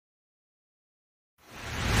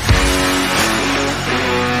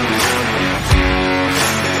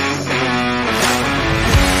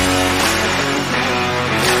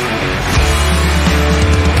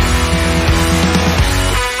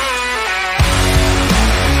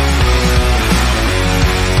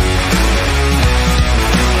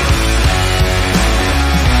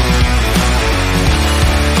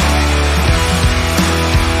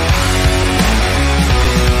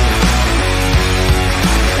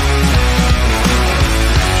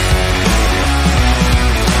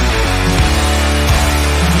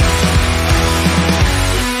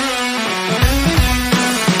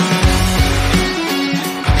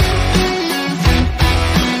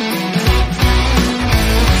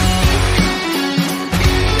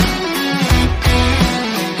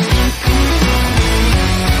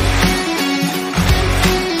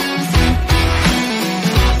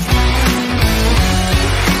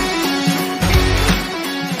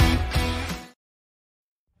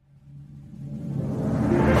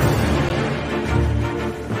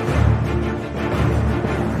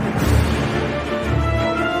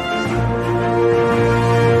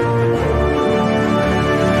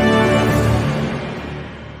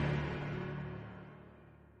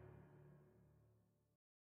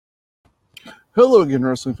Hello again,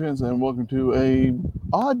 wrestling fans, and welcome to a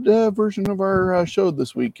odd version of our show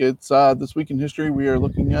this week. It's This Week in History. We are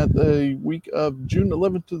looking at the week of June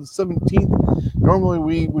 11th to the 17th. Normally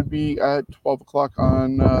we would be at 12 o'clock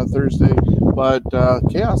on Thursday, but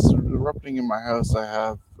chaos is erupting in my house. I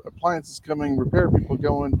have appliances coming, repair people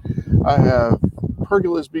going. I have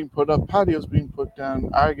pergolas being put up, patios being put down.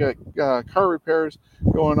 I got car repairs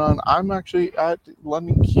going on. I'm actually at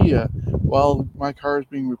London Kia while my car is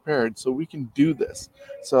being repaired, so we can do this.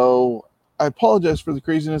 So I apologize for the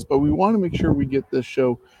craziness, but we want to make sure we get this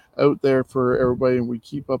show out there for everybody and we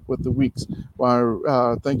keep up with the weeks.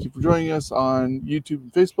 Thank you for joining us on YouTube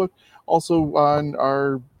and Facebook, also on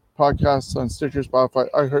our podcasts on Stitcher, Spotify,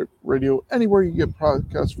 iHeartRadio, anywhere you get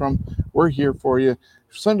podcasts from. We're here for you.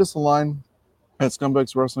 Send us a line at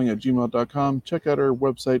scumbagswrestling@gmail.com. Check out our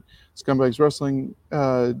website,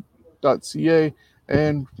 scumbagswrestling.ca.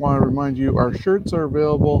 And want to remind you, our shirts are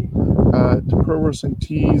available at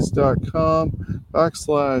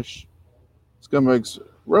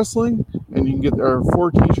prowrestlingtees.com/scumbagswrestling. And you can get our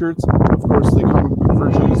 4 t-shirts. Of course, the comic book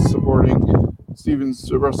version is supporting Steven's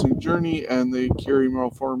wrestling journey and the Kerry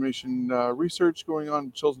Malformation research going on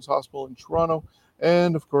at Children's Hospital in Toronto.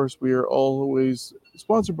 And of course, we are always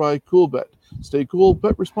sponsored by Coolbet. Stay cool,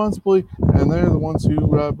 bet responsibly, and they're the ones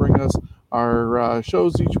who bring us our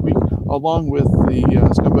shows each week, along with the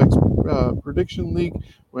Scumbags Prediction League.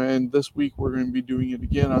 When this week we're going to be doing it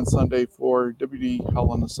again on Sunday for WD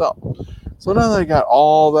Hell in a Cell. So now that I got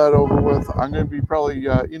all that over with, I'm going to be probably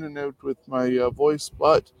in and out with my voice,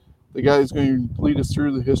 but the guy is going to lead us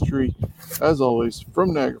through the history, as always,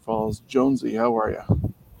 from Niagara Falls. Jonesy, how are you?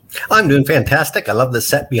 I'm doing fantastic. I love the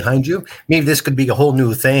set behind you. Maybe this could be a whole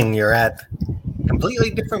new thing. You're at a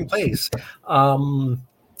completely different place. So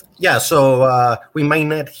we might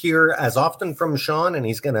not hear as often from Shawn, and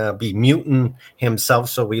he's going to be muting himself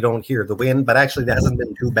so we don't hear the wind, but actually that hasn't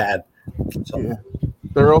been too bad. So. Yeah.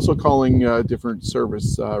 They're also calling different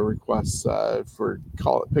service requests for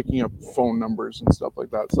picking up phone numbers and stuff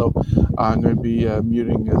like that. So I'm going to be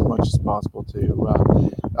muting as much as possible to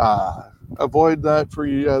avoid that for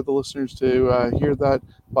you, the listeners, to hear that.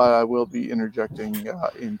 But I will be interjecting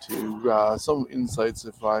into some insights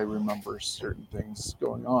if I remember certain things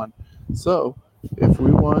going on. So if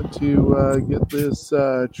we want to get this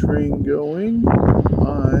train going,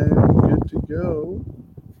 I'm good to go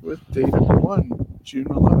with date number 1, June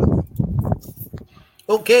 11th.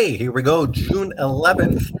 Okay, here we go. June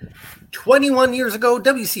 11th. 21 years ago,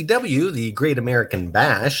 WCW, the Great American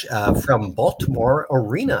Bash, from Baltimore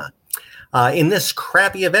Arena. In this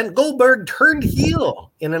crappy event, Goldberg turned heel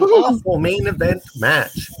in an awful main event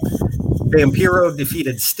match. Vampiro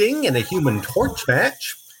defeated Sting in a Human Torch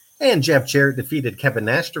match. And Jeff Jarrett defeated Kevin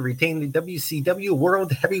Nash to retain the WCW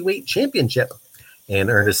World Heavyweight Championship. And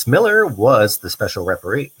Ernest Miller was the special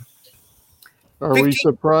referee. Are we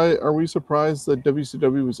surprised that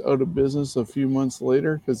WCW was out of business a few months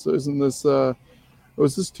later? Because isn't this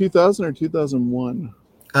was this 2000 or 2001?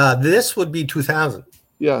 This would be 2000.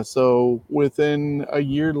 Yeah, so within a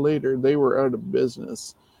year later, they were out of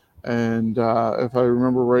business. And if I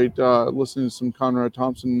remember right, listening to some Conrad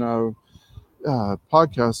Thompson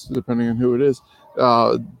podcasts, depending on who it is,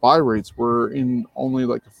 buy rates were in only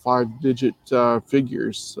like 5-digit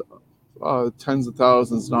figures. Tens of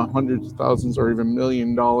thousands, not hundreds of thousands, or even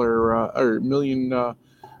million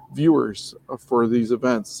viewers for these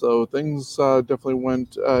events. So things definitely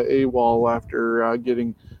went AWOL after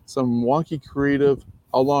getting some wonky creative,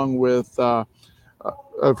 along with, of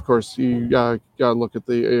course, you got to look at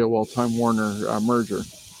the AOL Time Warner merger.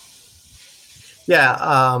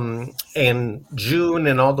 Yeah, and June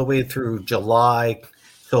and all the way through July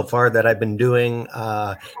so far that I've been doing,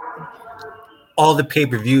 all the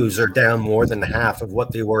pay-per-views are down more than half of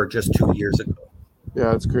what they were just 2 years ago.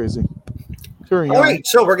 Yeah, it's crazy. All right,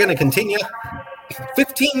 so we're going to continue.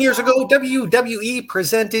 15 years ago, WWE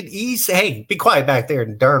presented Hey, be quiet back there,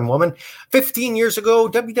 darn woman. 15 years ago,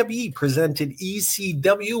 WWE presented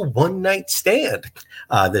ECW One Night Stand.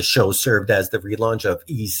 The show served as the relaunch of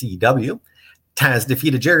ECW. Taz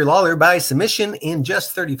defeated Jerry Lawler by submission in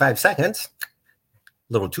just 35 seconds.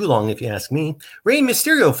 A little too long, if you ask me. Rey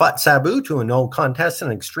Mysterio fought Sabu to a no contest in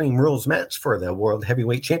an Extreme Rules match for the World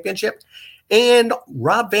Heavyweight Championship. And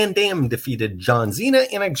Rob Van Dam defeated John Cena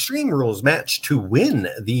in an Extreme Rules match to win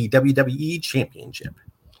the WWE Championship.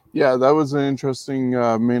 Yeah, that was an interesting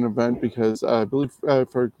main event because I believe,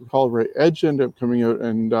 if I recall right, Edge ended up coming out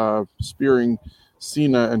and spearing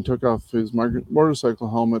Cena and took off his motorcycle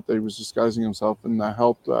helmet that he was disguising himself, and that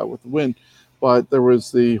helped with the win. But there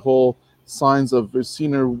was the whole signs of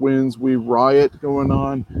Cena wins, we riot going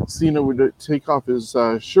on. Cena would take off his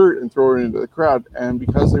shirt and throw it into the crowd. And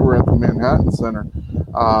because they were at the Manhattan Center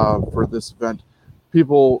for this event,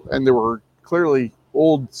 people, and they were clearly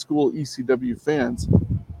old school ECW fans,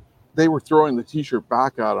 they were throwing the t-shirt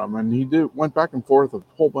back at him, and he went back and forth a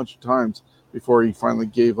whole bunch of times before he finally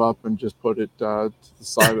gave up and just put it to the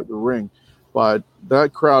side of the ring. But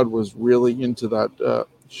that crowd was really into that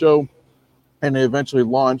show, and they eventually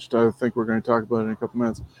launched, I think we're going to talk about it in a couple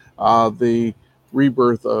minutes, the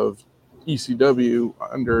rebirth of ECW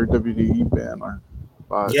under WWE banner.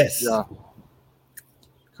 Yes. Yeah,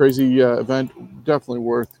 crazy event, definitely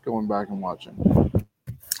worth going back and watching.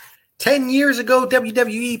 10 years ago,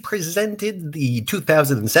 WWE presented the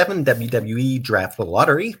 2007 WWE Draft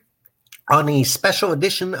Lottery on a special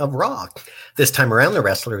edition of Raw. This time around, the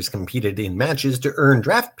wrestlers competed in matches to earn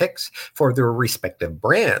draft picks for their respective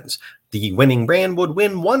brands. The winning brand would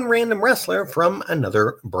win one random wrestler from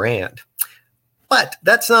another brand. But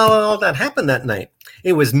that's not all that happened that night.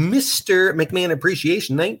 It was Mr. McMahon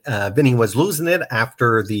Appreciation Night. Vinny was losing it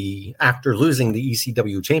after losing the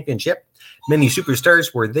ECW Championship. Many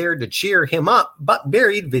superstars were there to cheer him up, but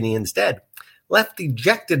buried Vinny instead. Left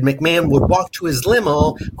dejected, McMahon would walk to his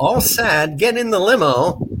limo, all sad, get in the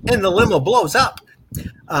limo, and the limo blows up.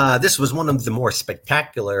 This was one of the more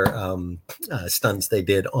spectacular stunts they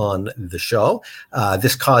did on the show.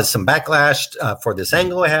 This caused some backlash for this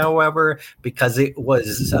angle, however, because it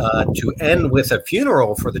was to end with a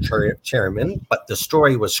funeral for the chairman, but the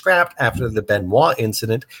story was scrapped after the Benoit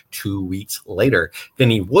incident 2 weeks later.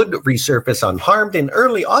 Vinny would resurface unharmed in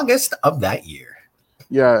early August of that year.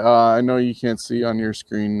 Yeah, I know you can't see on your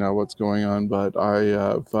screen what's going on, but I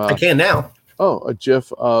have... I can now. Oh, a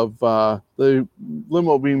GIF of the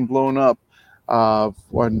limo being blown up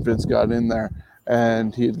when Vince got in there,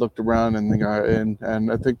 and he had looked around and the guy,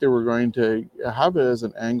 and I think they were going to have it as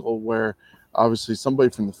an angle where obviously somebody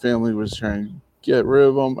from the family was trying to get rid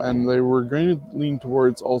of him, and they were going to lean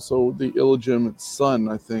towards also the illegitimate son,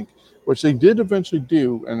 I think, which they did eventually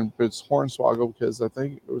do, and it's Hornswoggle because I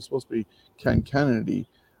think it was supposed to be Ken Kennedy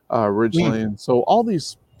originally, and so all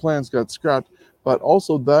these plans got scrapped, but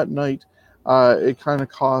also that night, it kind of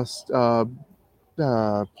cost Paul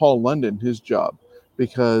London his job,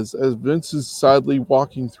 because as Vince is sadly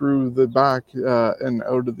walking through the back and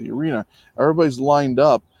out of the arena, everybody's lined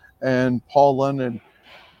up, and Paul London,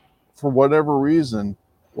 for whatever reason,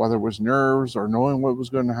 whether it was nerves or knowing what was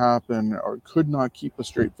going to happen, or could not keep a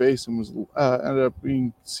straight face, and was ended up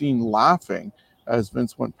being seen laughing as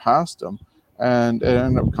Vince went past him, and it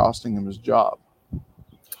ended up costing him his job.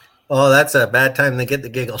 Oh, that's a bad time to get the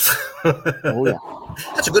giggles. Oh, yeah.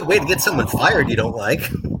 That's a good way to get someone fired you don't like.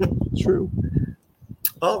 True.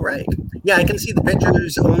 All right. Yeah, I can see the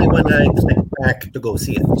pictures only when I click back to go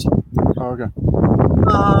see it. Okay.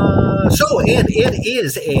 And it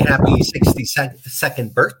is a happy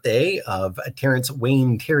 62nd birthday of Terrence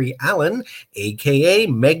Wayne Terry Allen, a.k.a.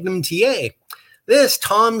 Magnum TA. This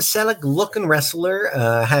Tom Selleck-looking wrestler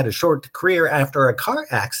had a short career after a car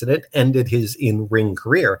accident ended his in-ring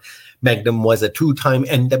career. Magnum was a two-time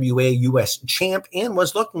NWA U.S. champ and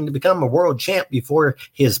was looking to become a world champ before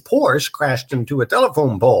his Porsche crashed into a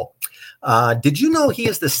telephone pole. Did you know he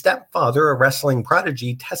is the stepfather of wrestling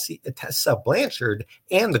prodigy Tessa Blanchard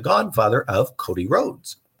and the godfather of Cody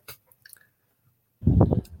Rhodes?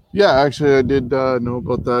 Yeah, actually, I did know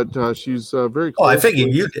about that. She's very close. Oh, I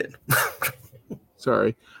figured you did.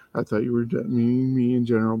 Sorry, I thought you were me in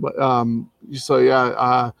general, but so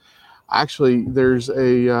yeah, actually, there's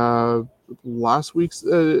a last week's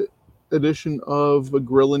edition of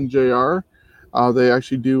Grillin' JR. They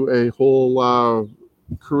actually do a whole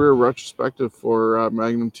career retrospective for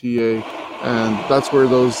Magnum TA, and that's where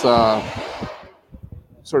those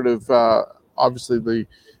sort of obviously the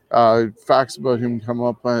facts about him come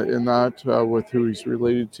up in that with who he's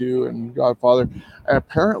related to and Godfather. And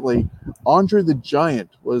apparently, Andre the Giant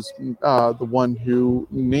was the one who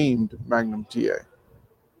named Magnum TA.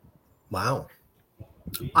 Wow.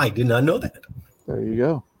 I did not know that. There you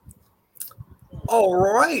go. All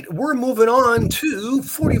right, we're moving on to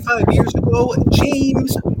 45 years ago.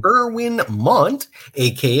 James Irwin Mont,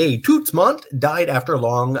 a.k.a. Toots Mont, died after a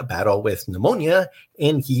long battle with pneumonia,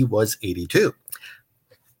 and he was 82.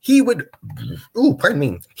 He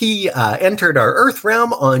entered our Earth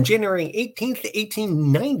realm on January 18th,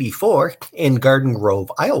 1894 in Garden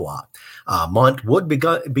Grove, Iowa. Mont would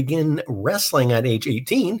begin wrestling at age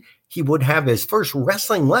 18. he would have his first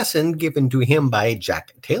wrestling lesson given to him by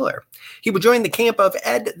Jack Taylor. He would join the camp of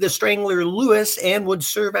Ed the Strangler Lewis and would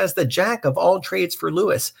serve as the jack of all trades for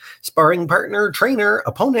Lewis, sparring partner, trainer,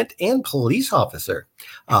 opponent, and police officer.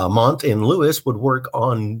 Mont and Lewis would work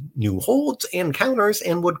on new holds and counters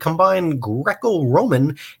and would combine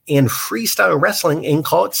Greco-Roman and freestyle wrestling and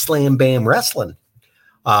call it Slam Bam Wrestling.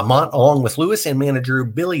 Mont, along with Lewis and manager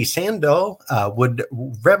Billy Sando, would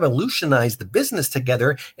revolutionize the business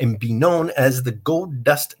together and be known as the Gold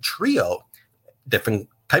Dust Trio. Different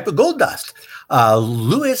type of gold dust.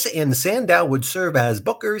 Lewis and Sandow would serve as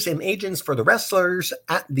bookers and agents for the wrestlers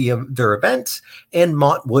at their events, and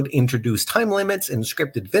Mont would introduce time limits and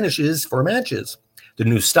scripted finishes for matches. The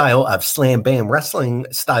new style of Slam Bam Wrestling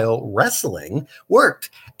style wrestling worked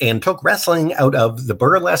and took wrestling out of the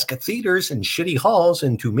burlesque theaters and shitty halls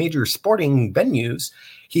into major sporting venues.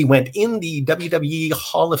 He went in the WWE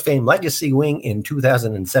Hall of Fame Legacy Wing in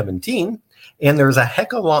 2017, and there's a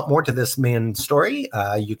heck of a lot more to this man's story.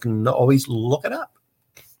 You can always look it up.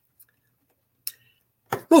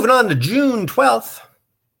 Moving on to June 12th.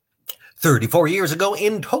 34 years ago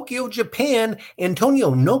in Tokyo, Japan,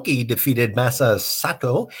 Antonio Inoki defeated Masa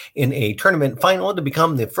Sato in a tournament final to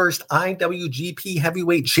become the first IWGP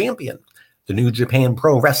Heavyweight Champion. The New Japan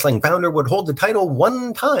Pro Wrestling founder would hold the title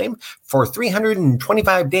one time for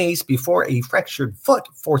 325 days before a fractured foot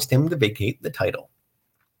forced him to vacate the title.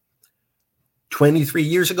 23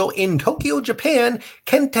 years ago in Tokyo, Japan,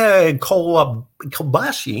 Kenta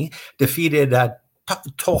Kobashi defeated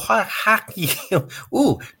Toshiaki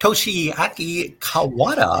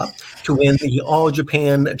Kawada to win the All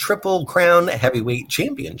Japan Triple Crown Heavyweight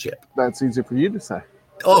Championship. That's easy for you to say.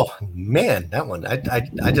 Oh, man, that one.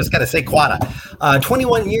 I just got to say Kawada.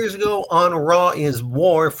 21 years ago on Raw is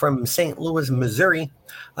War from St. Louis, Missouri,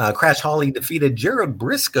 Crash Holly defeated Gerald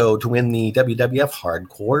Briscoe to win the WWF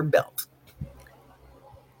Hardcore belt.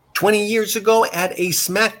 20 years ago at a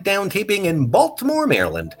SmackDown taping in Baltimore,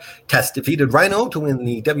 Maryland, Test defeated Rhino to win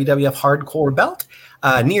the WWF Hardcore belt.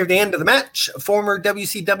 Near the end of the match, former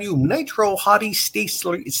WCW Nitro hottie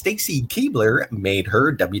Stacy Keibler made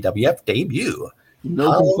her WWF debut.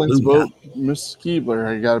 No complaints about Miss Keibler.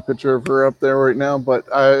 I got a picture of her up there right now, but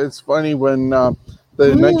it's funny when the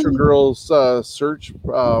Nitro Girls search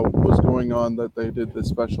was going on that they did this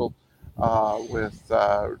special with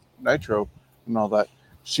Nitro and all that.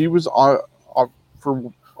 She was,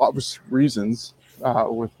 for obvious reasons,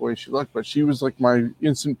 with the way she looked, but she was like my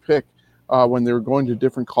instant pick when they were going to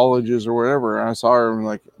different colleges or whatever. And I saw her and I'm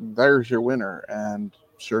like, there's your winner. And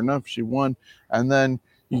sure enough, she won. And then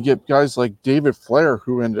you get guys like David Flair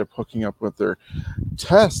who ended up hooking up with her.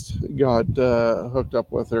 Test got hooked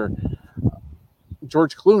up with her.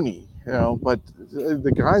 George Clooney, but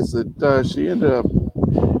the guys that she ended up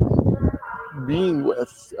being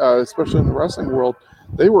with, especially in the wrestling world,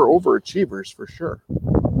 they were overachievers for sure.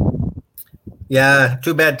 Yeah,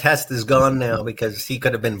 too bad Test is gone now because he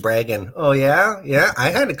could have been bragging. Oh, yeah, I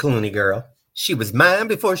had a Clooney girl. She was mine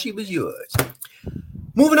before she was yours.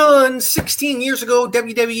 Moving on, 16 years ago,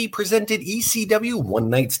 WWE presented ECW One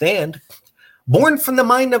Night Stand. Born from the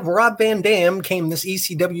mind of Rob Van Dam came this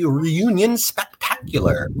ECW reunion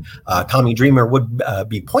spectacular. Tommy Dreamer would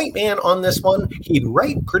be point man on this one. He'd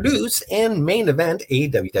write, produce, and main event a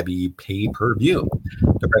WWE pay-per-view.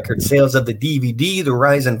 The record sales of the DVD, The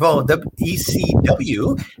Rise and Fall of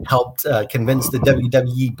ECW, helped convince the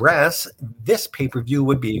WWE brass this pay-per-view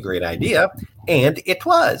would be a great idea, and it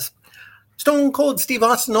was. Stone Cold Steve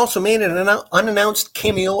Austin also made an unannounced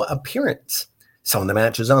cameo appearance. Some of the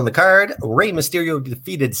matches on the card: Rey Mysterio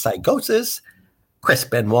defeated Psychosis, Chris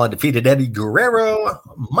Benoit defeated Eddie Guerrero,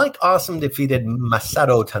 Mike Awesome defeated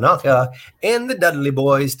Masato Tanaka, and the Dudley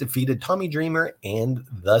Boys defeated Tommy Dreamer and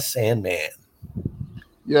the Sandman.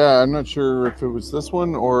 Yeah, I'm not sure if it was this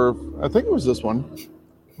one or I think it was this one.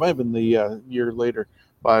 Might have been the year later,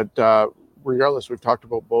 but regardless, we've talked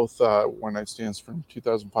about both One Night Stands from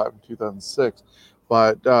 2005 and 2006,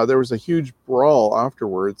 but there was a huge brawl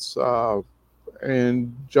afterwards.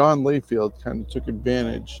 And John Layfield kind of took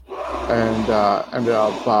advantage and ended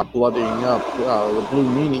up bloodying up the Blue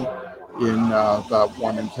Meanie in that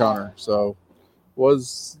one encounter. So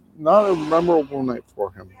was not a memorable night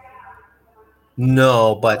for him.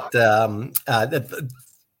 No, but the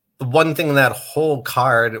one thing in that whole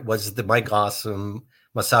card was the Mike Awesome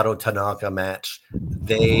Masato Tanaka match.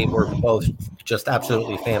 They were both just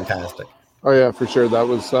absolutely fantastic. Oh, yeah, for sure. That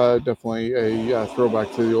was definitely a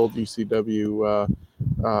throwback to the old ECW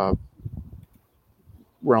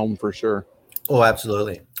realm for sure. Oh,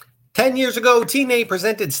 absolutely. 10 years ago, TNA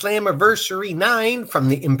presented Slammiversary 9 from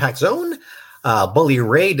the Impact Zone. Bully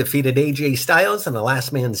Ray defeated AJ Styles in a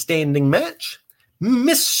last man standing match.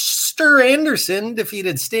 Mr. Anderson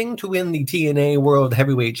defeated Sting to win the TNA World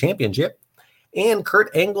Heavyweight Championship. And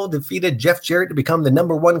Kurt Angle defeated Jeff Jarrett to become the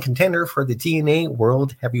 #1 contender for the TNA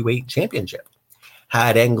World Heavyweight Championship.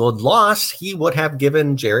 Had Angle lost, he would have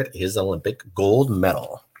given Jarrett his Olympic gold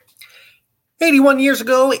medal. 81 years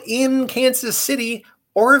ago in Kansas City,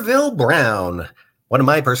 Orville Brown, one of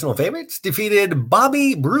my personal favorites, defeated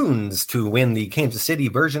Bobby Bruins to win the Kansas City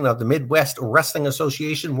version of the Midwest Wrestling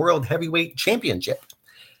Association World Heavyweight Championship.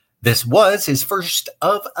 This was his first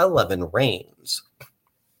of 11 reigns.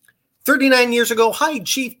 39 years ago, High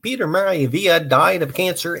Chief Peter Maivia died of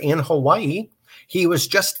cancer in Hawaii. He was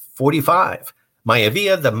just 45.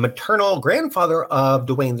 Maivia, the maternal grandfather of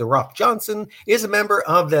Dwayne "The Rock" Johnson, is a member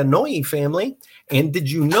of the Noi family. And did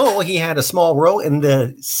you know he had a small role in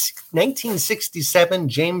the 1967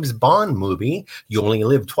 James Bond movie, You Only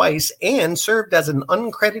Live Twice, and served as an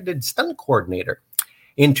uncredited stunt coordinator?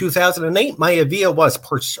 In 2008, Maivia was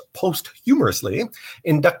posthumously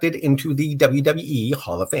inducted into the WWE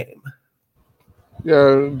Hall of Fame.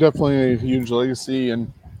 Yeah, definitely a huge legacy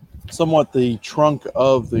and somewhat the trunk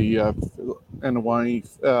of the Hawaii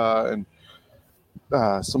and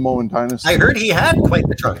Samoan dynasty. I heard he had quite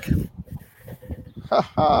the trunk.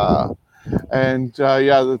 And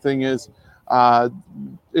the thing is,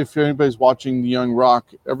 if anybody's watching The Young Rock,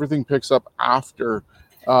 everything picks up after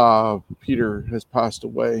Peter has passed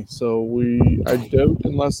away. So I doubt,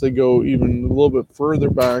 unless they go even a little bit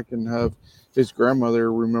further back and have his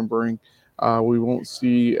grandmother remembering, we won't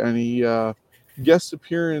see any guest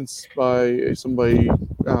appearance by somebody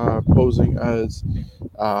posing as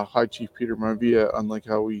High Chief Peter Maivia, unlike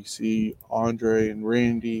how we see Andre and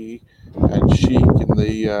Randy and Sheik and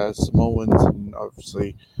the Samoans and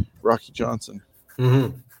obviously Rocky Johnson.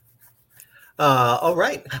 Mm-hmm. All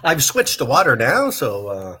right. I've switched to water now,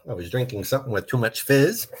 so I was drinking something with too much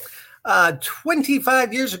fizz.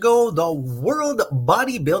 25 years ago, the World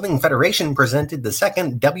Bodybuilding Federation presented the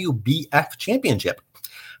second WBF Championship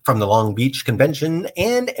from the Long Beach Convention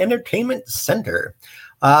and Entertainment Center.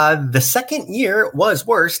 The second year was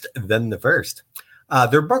worse than the first.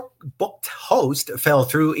 Their booked host fell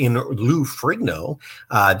through in Lou Ferrigno.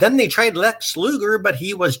 Then they tried Lex Luger, but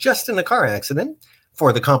he was just in a car accident.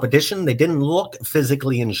 For the competition, they didn't look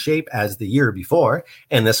physically in shape as the year before,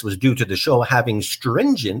 and this was due to the show having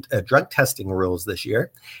stringent drug testing rules this year,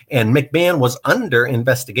 and McMahon was under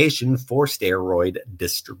investigation for steroid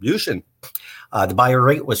distribution. The buyer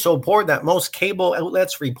rate was so poor that most cable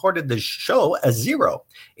outlets reported the show as zero.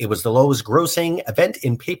 It was the lowest grossing event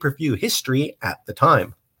in pay-per-view history at the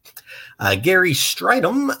time. Gary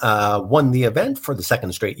Stridham won the event for the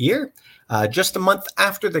second straight year. Just a month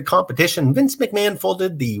after the competition, Vince McMahon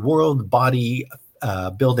folded the World Body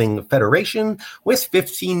Building Federation with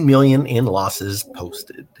 $15 million in losses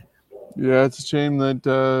posted. Yeah, it's a shame that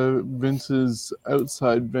Vince's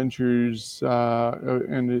outside ventures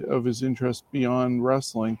and of his interest beyond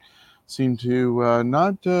wrestling seem to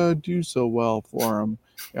not do so well for him.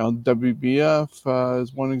 WBF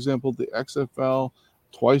is one example, the XFL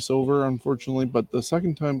twice over, unfortunately, but the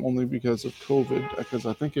second time only because of COVID, because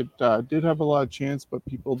I think it did have a lot of chance, but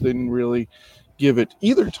people didn't really give it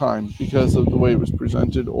either time because of the way it was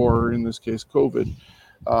presented, or in this case, COVID.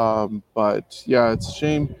 But yeah, it's a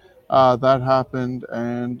shame that happened,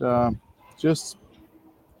 and I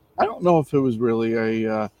don't know if it was really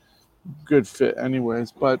a good fit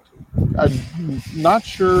anyways, but I'm not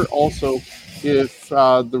sure also if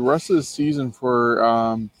the rest of the season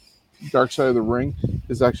for Dark Side of the Ring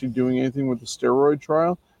is actually doing anything with the steroid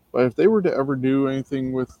trial. But if they were to ever do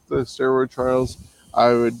anything with the steroid trials, I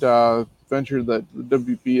would venture that the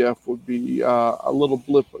WBF would be a little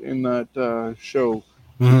blip in that show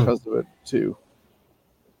because of it too.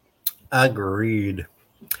 Agreed.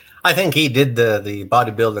 I think he did the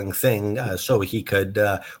bodybuilding thing so he could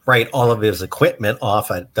write all of his equipment off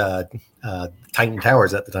at Titan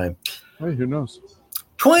Towers at the time. Hey, who knows?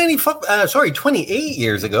 28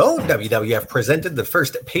 years ago, WWF presented the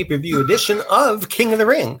first pay-per-view edition of King of the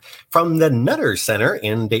Ring from the Nutter Center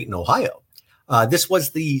in Dayton, Ohio. This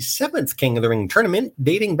was the 7th King of the Ring tournament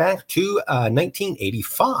dating back to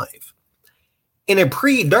 1985. In a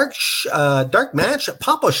pre-dark match,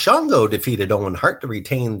 Papa Shango defeated Owen Hart to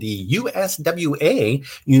retain the USWA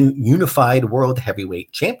Unified World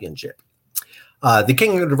Heavyweight Championship. The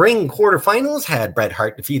King of the Ring quarterfinals had Bret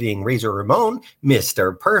Hart defeating Razor Ramon.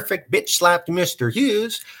 Mr. Perfect bitch slapped Mr.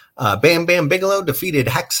 Hughes. Bam Bam Bigelow defeated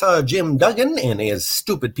Hacksaw Jim Duggan and his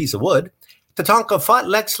stupid piece of wood. Tatanka fought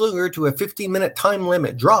Lex Luger to a 15-minute time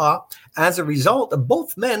limit draw. As a result,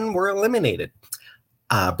 both men were eliminated.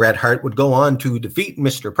 Bret Hart would go on to defeat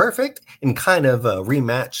Mr. Perfect in kind of a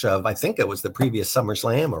rematch of, I think it was the previous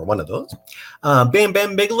SummerSlam or one of those. Bam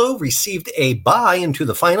Bam Bigelow received a bye into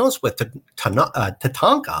the finals with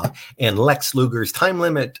Tatanka and Lex Luger's time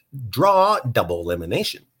limit draw double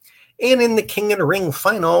elimination. And in the King of the Ring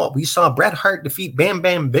final, we saw Bret Hart defeat Bam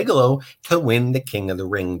Bam Bigelow to win the King of the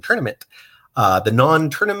Ring tournament. The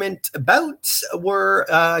non-tournament bouts were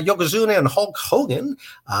Yokozuna and Hulk Hogan.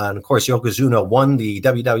 And of course, Yokozuna won the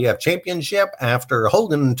WWF Championship after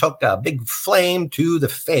Hogan took a big flame to the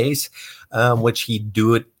face, which he'd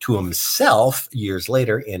do it to himself years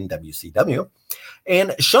later in WCW.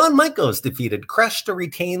 And Shawn Michaels defeated Crush to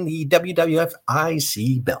retain the WWF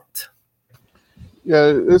IC belt.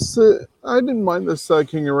 Yeah, I didn't mind this King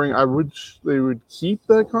of the Ring. I wish they would keep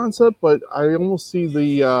that concept, but I almost see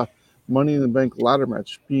the Money in the Bank ladder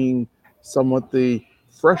match being somewhat the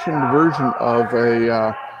freshened version of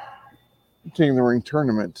a King of the Ring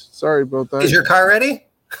tournament. Sorry about that. Is your car ready?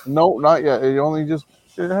 No, not yet. It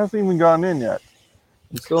hasn't even gone in yet.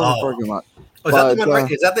 It's still in the parking lot. Oh, is that the one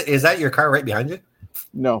right? Is that your car right behind you?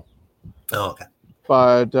 No. Oh, okay.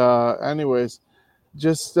 But anyways,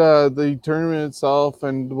 just the tournament itself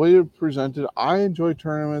and the way it presented, I enjoy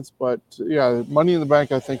tournaments, but yeah, Money in the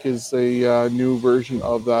Bank I think is a new version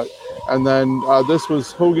of that. And then this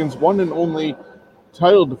was Hogan's one and only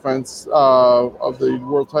title defense of the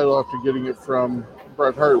world title after getting it from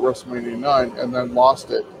Bret Hart at WrestleMania 9 and then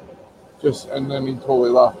lost it. And then he totally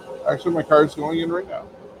left. Actually, my card's going in right now.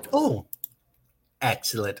 Oh,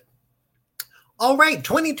 excellent. All right,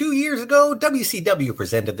 22 years ago, WCW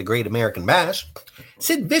presented the Great American Bash.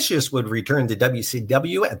 Sid Vicious would return to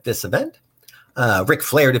WCW at this event. Ric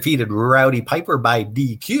Flair defeated Rowdy Piper by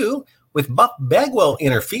DQ, with Buff Bagwell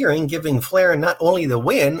interfering, giving Flair not only the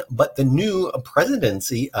win, but the new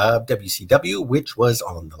presidency of WCW, which was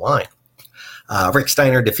on the line. Rick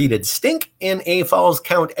Steiner defeated Stink in a Falls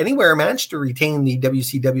Count Anywhere match to retain the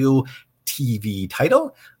WCW TV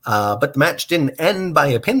title, but the match didn't end by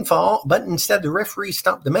a pinfall, but instead the referee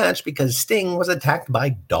stopped the match because Sting was attacked by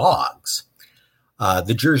dogs.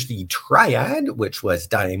 The Jersey Triad, which was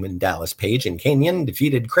Diamond Dallas Page and Kanyon,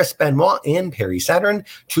 defeated Chris Benoit and Perry Saturn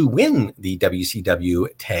to win the WCW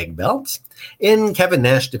tag belts. And Kevin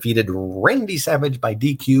Nash defeated Randy Savage by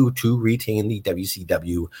DQ to retain the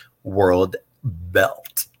WCW World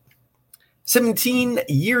Belt. 17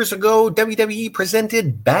 years ago, WWE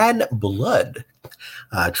presented Bad Blood.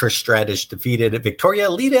 Trish Stratus defeated Victoria,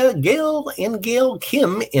 Lita, Gail, and Gail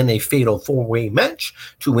Kim in a fatal four-way match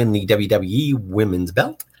to win the WWE Women's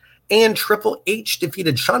Belt. And Triple H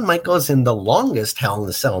defeated Shawn Michaels in the longest Hell in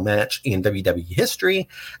a Cell match in WWE history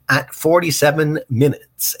at 47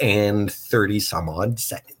 minutes and 30-some-odd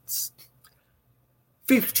seconds.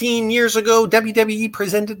 15 years ago, WWE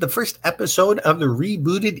presented the first episode of the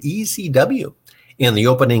rebooted ECW. In the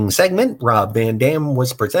opening segment, Rob Van Dam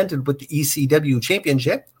was presented with the ECW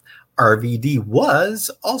Championship. RVD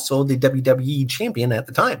was also the WWE Champion at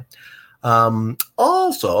the time.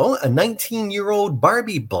 Also, a 19-year-old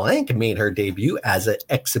Barbie Blank made her debut as an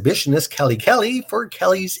exhibitionist Kelly for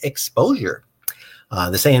Kelly's Exposure.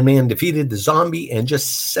 The Sandman defeated the Zombie in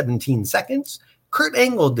just 17 seconds. Kurt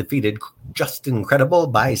Angle defeated Justin Credible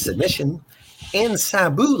by submission. And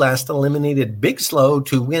Sabu last eliminated Big Slow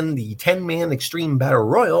to win the 10-man Extreme Battle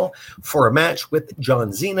Royal for a match with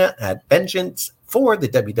John Cena at Vengeance for the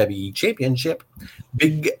WWE Championship.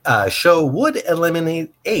 Big Show would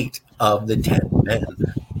eliminate 8 of the 10 men.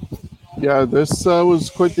 Yeah, this was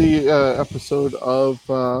quite the episode of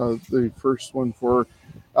the first one for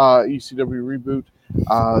ECW Reboot.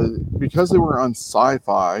 Because they were on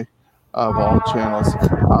Sci-Fi of all channels,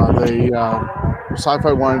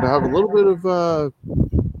 Sci-Fi wanted to have a little bit of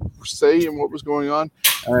say in what was going on,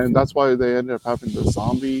 and that's why they ended up having the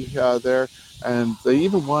zombie there, and they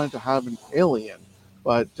even wanted to have an alien,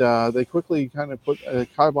 but they quickly kind of put a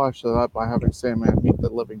kibosh to that by having Sandman beat the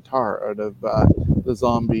living tar out of the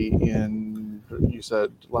zombie in, you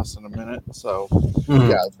said, less than a minute. So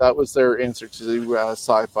yeah, that was their answer to the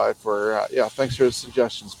Sci-Fi for thanks for the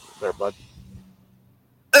suggestions there, bud.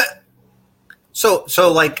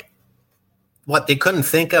 So like, what, they couldn't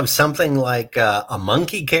think of something like a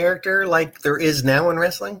monkey character like there is now in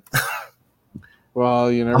wrestling?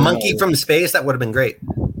 Well, you know, a monkey from space, that would have been great.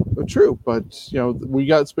 True, but we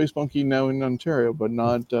got Space Monkey now in Ontario, but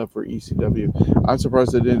not for ECW. I'm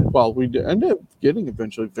surprised they didn't. Well, we ended up getting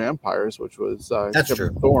eventually Vampires, which was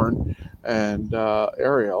Kevin Thorne and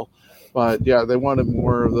Ariel, but yeah, they wanted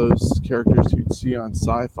more of those characters you'd see on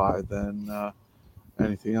Sci-Fi than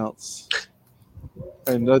anything else.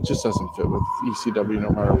 And that just doesn't fit with ECW no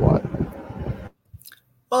matter what.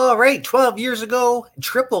 All right, 12 years ago,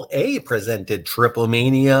 Triple A presented Triple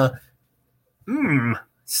Mania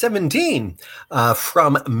 17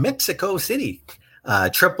 from Mexico City. Team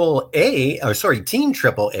Triple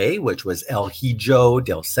A, which was El Hijo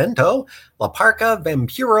del Santo, La Parca,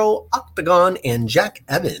 Vampiro, Octagon, and Jack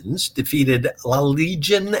Evans, defeated La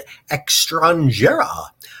Legion Extranjera,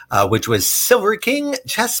 which was Silver King,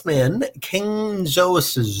 Chessman, Kenzo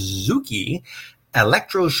Suzuki,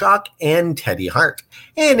 Electroshock, and Teddy Hart.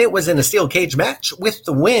 And it was in a steel cage match. With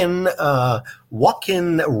the win,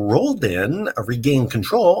 Joaquin Roldan regained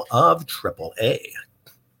control of Triple A.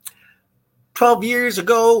 12 years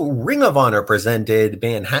ago, Ring of Honor presented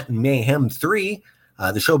Manhattan Mayhem 3.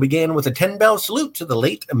 The show began with a 10-bell salute to the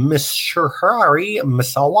late Mishihari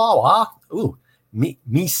Misawa.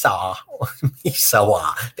 Misawa.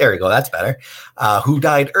 There we go, that's better. Who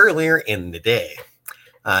died earlier in the day.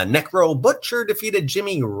 Necro Butcher defeated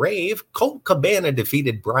Jimmy Rave. Colt Cabana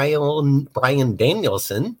defeated Brian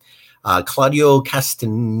Danielson. Claudio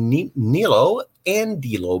Castanilo and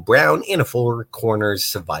D'Lo Brown in a four corners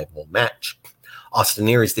survival match. Austin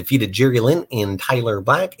Aries defeated Jerry Lynn and Tyler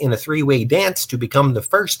Black in a three-way dance to become the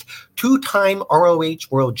first two-time ROH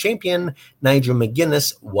World Champion. Nigel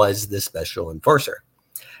McGuinness was the special enforcer.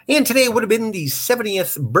 And today would have been the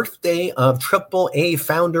 70th birthday of Triple A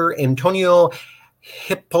founder Antonio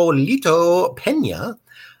Hipólito Peña.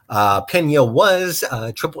 Peña was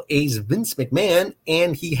Triple A's Vince McMahon,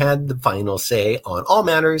 and he had the final say on all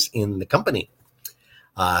matters in the company.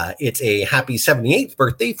 It's a happy 78th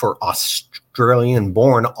birthday for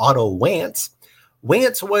Australian-born Otto Wance.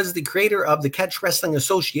 Wance was the creator of the Catch Wrestling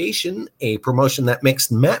Association, a promotion that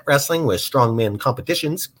mixed mat wrestling with strongman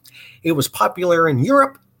competitions. It was popular in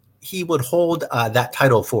Europe. He would hold that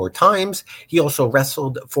title 4 times. He also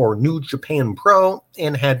wrestled for New Japan Pro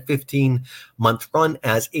and had 15-month run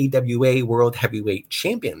as AWA World Heavyweight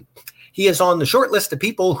Champion. He is on the short list of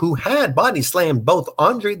people who had body slammed both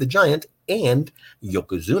Andre the Giant and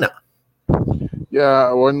Yokozuna.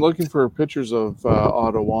 Yeah, when looking for pictures of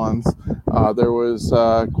Otto Wands, there was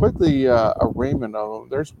quickly a raiment of them.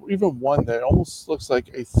 There's even one that almost looks like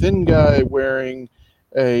a thin guy wearing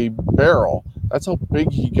a barrel. That's how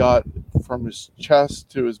big he got from his chest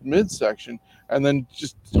to his midsection, and then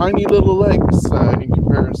just tiny little legs in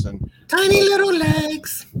comparison. Tiny little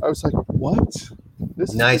legs. I was like, what?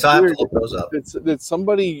 This nice. is I'll have weird. to look those up. Did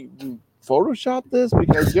somebody Photoshop this?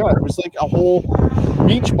 Because, yeah, it was like a whole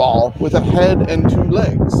beach ball with a head and 2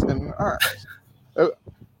 legs and arms.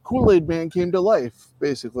 Kool-Aid Man came to life,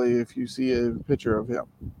 basically, if you see a picture of him.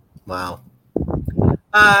 Wow.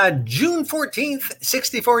 June 14th,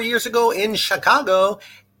 64 years ago in Chicago,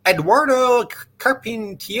 Eduardo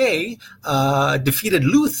Carpentier defeated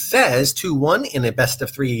Lou Thesz 2-1 in a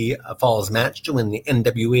best-of-3 falls match to win the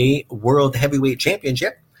NWA World Heavyweight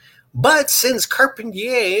Championship. But since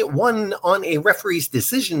Carpentier won on a referee's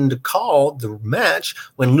decision to call the match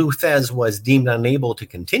when Lou Thesz was deemed unable to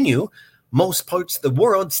continue, most parts of the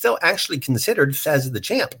world still actually considered Thesz the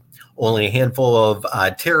champ. Only a handful of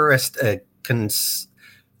territories,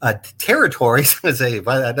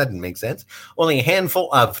 that doesn't make sense. Only a handful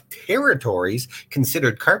of territories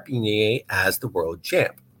considered Carpentier as the world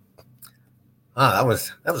champ. That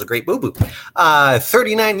was a great boo-boo.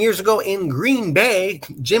 39 years ago in Green Bay,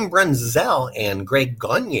 Jim Brunzell and Greg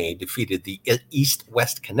Gagne defeated the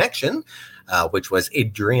East-West Connection, which was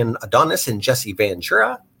Adrian Adonis and Jesse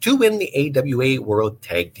Ventura, to win the AWA World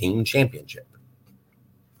Tag Team Championship.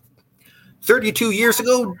 32 years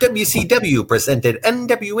ago, WCW presented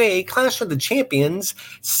NWA Clash of the Champions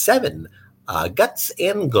 7, Guts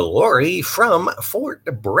and Glory from Fort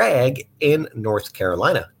Bragg in North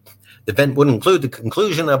Carolina. The event would include the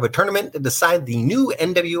conclusion of a tournament to decide the new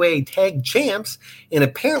NWA Tag Champs, and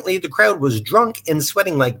apparently the crowd was drunk and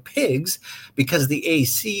sweating like pigs because the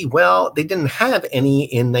AC, well, they didn't have any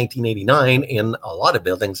in 1989 in a lot of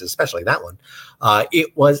buildings, especially that one.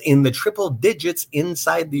 It was in the triple digits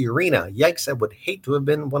inside the arena. Yikes, I would hate to have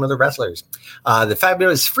been one of the wrestlers. The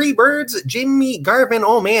fabulous Freebirds, Jimmy Garvin,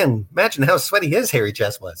 oh man, imagine how sweaty his hairy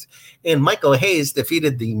chest was. And Michael Hayes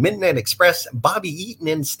defeated the Midnight Express, Bobby Eaton,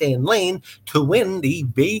 and Stan Lane to win the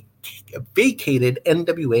vacated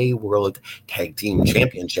NWA World Tag Team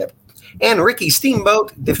Championship. And Ricky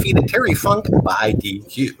Steamboat defeated Terry Funk by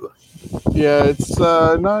DQ. Yeah, it's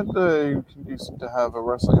not conducive to have a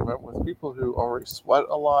wrestling event with people who already sweat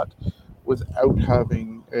a lot without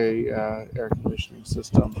having a air conditioning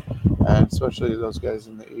system, and especially those guys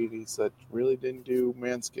in the 80s that really didn't do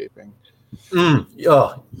manscaping.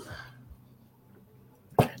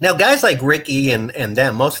 Now, guys like Ricky and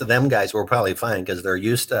them, most of them guys were probably fine because they're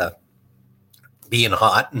used to being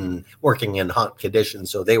hot and working in hot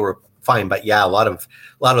conditions, so they were fine. But yeah, a lot of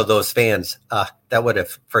those fans, that would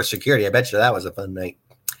have, for security, I bet you that was a fun night.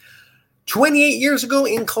 28 years ago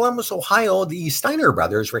in Columbus, Ohio, the Steiner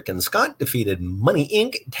brothers, Rick and Scott, defeated Money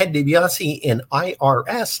Inc., Ted DiBiase, and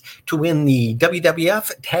IRS to win the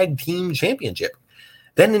WWF Tag Team Championship.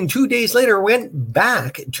 Then 2 days later, went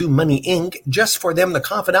back to Money Inc. just for them to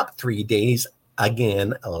cough it up 3 days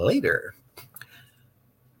again later.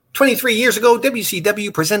 23 years ago,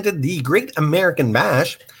 WCW presented the Great American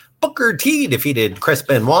Bash. Booker T defeated Chris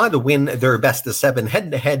Benoit to win their best-of-7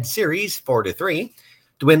 head-to-head series 4-3.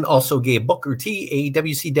 The win also gave Booker T a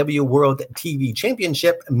WCW World TV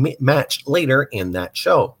Championship match later in that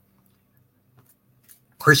show.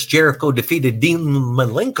 Chris Jericho defeated Dean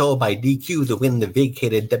Malenko by DQ to win the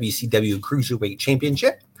vacated WCW Cruiserweight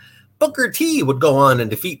Championship. Booker T would go on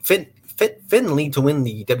and defeat Fit Finlay to win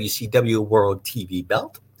the WCW World TV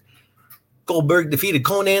belt. Goldberg defeated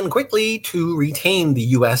Conan quickly to retain the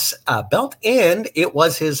U.S. belt, and it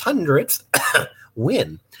was his 100th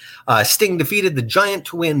win. Sting defeated the Giant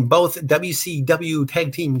to win both WCW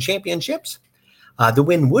Tag Team Championships. The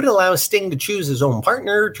win would allow Sting to choose his own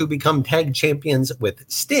partner to become tag champions with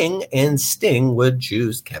Sting, and Sting would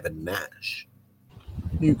choose Kevin Nash.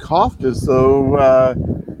 You coughed as though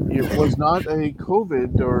it was not a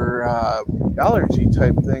COVID or allergy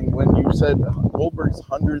type thing when you said Goldberg's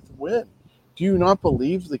 100th win. Do you not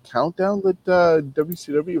believe the countdown that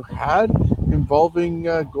WCW had involving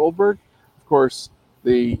Goldberg? Of course,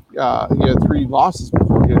 he had 3 losses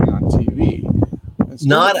before getting on TV.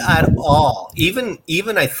 Not at all. Even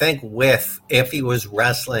I think if he was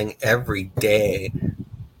wrestling every day,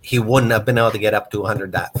 he wouldn't have been able to get up to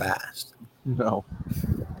 100 that fast. No.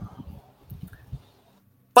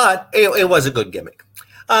 But it was a good gimmick.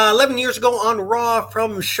 11 years ago on Raw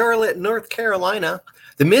from Charlotte, North Carolina,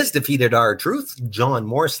 The Miz defeated R-Truth, John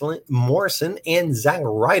Morrison, and Zack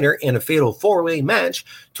Ryder in a fatal 4-way match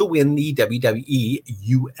to win the WWE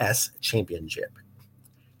U.S. Championship.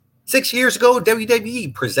 6 years ago,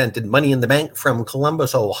 WWE presented Money in the Bank from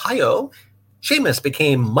Columbus, Ohio. Sheamus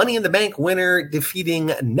became Money in the Bank winner,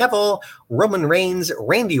 defeating Neville, Roman Reigns,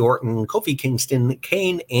 Randy Orton, Kofi Kingston,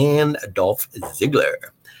 Kane, and Dolph Ziggler.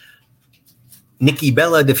 Nikki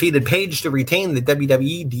Bella defeated Paige to retain the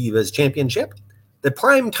WWE Divas Championship. The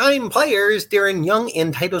primetime players, Darren Young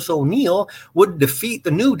and Titus O'Neil, would defeat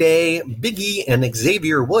the New Day, Big E, and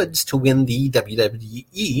Xavier Woods to win the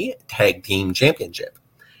WWE Tag Team Championship.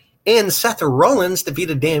 And Seth Rollins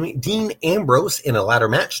defeated Dean Ambrose in a ladder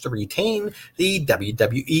match to retain the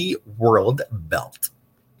WWE World Belt.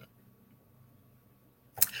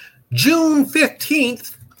 June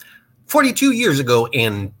 15th, 42 years ago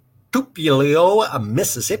in Tupelo,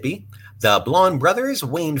 Mississippi, the Blonde Brothers,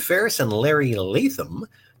 Wayne Ferris and Larry Latham,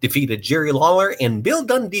 defeated Jerry Lawler and Bill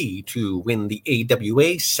Dundee to win the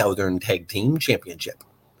AWA Southern Tag Team Championship.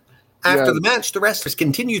 After the match, the wrestlers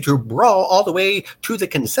continued to brawl all the way to the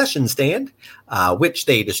concession stand, which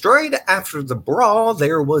they destroyed. After the brawl,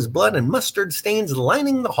 there was blood and mustard stains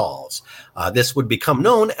lining the halls. This would become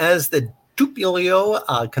known as the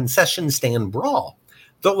Tupelo concession stand brawl.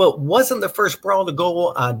 Though it wasn't the first brawl to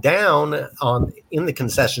go down in the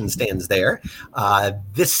concession stands there,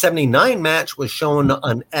 this 79 match was shown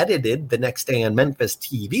unedited the next day on Memphis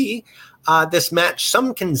TV. This match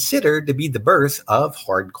some consider to be the birth of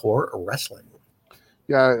hardcore wrestling.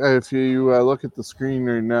 Yeah, if you look at the screen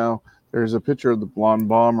right now, there's a picture of the Blonde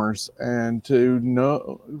Bombers, and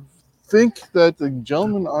think that the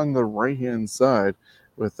gentleman on the right-hand side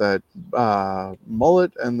with that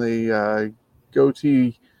mullet and the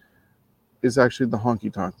goatee is actually the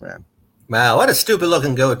Honky Tonk Man. Wow, what a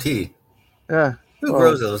stupid-looking goatee. Yeah. Who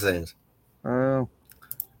grows those things? I don't know.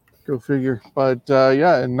 Go figure. But,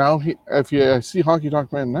 and now if you see Honky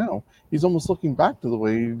Tonk Man now, he's almost looking back to the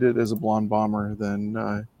way he did as a Blonde Bomber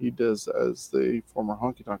than he does as the former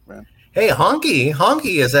Honky Tonk Man. Hey, Honky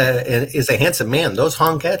is a handsome man. Those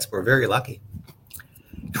honkettes were very lucky.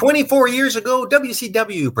 24 years ago,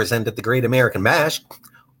 WCW presented the Great American Bash.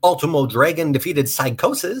 Ultimo Dragon defeated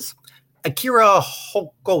Psychosis. Akira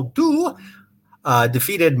Hokuto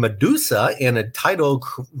defeated Medusa in a title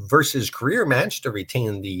versus career match to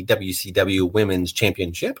retain the WCW Women's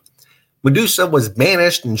Championship. Medusa was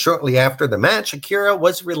banished, and shortly after the match, Akira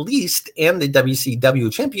was released, and the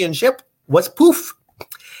WCW Championship was poof.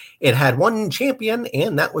 It had one champion,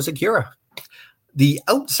 and that was Akira. The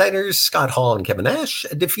Outsiders, Scott Hall and Kevin Nash,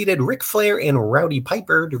 defeated Ric Flair and Rowdy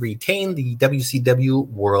Piper to retain the WCW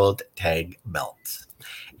World Tag Belt.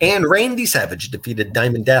 And Randy Savage defeated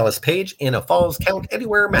Diamond Dallas Page in a Falls Count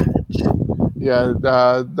Anywhere match. Yeah,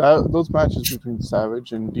 those matches between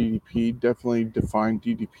Savage and DDP definitely defined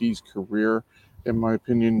DDP's career, in my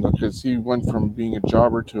opinion, because he went from being a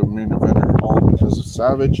jobber to a main eventer all because of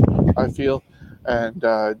Savage, I feel. And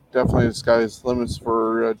definitely the sky's limits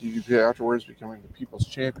for DDP afterwards, becoming the People's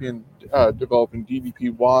Champion, developing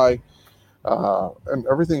DDPY, and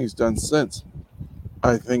everything he's done since,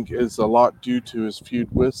 I think, is a lot due to his feud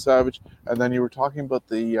with Savage. And then you were talking about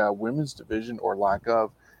the women's division, or lack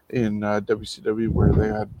of, in WCW, where they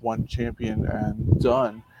had one champion and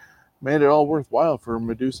done. Made it all worthwhile for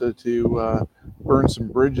Medusa to burn some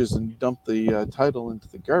bridges and dump the title into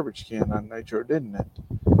the garbage can on Nitro, didn't it?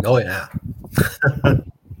 Oh, yeah.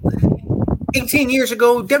 18 years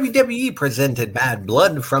ago, WWE presented Bad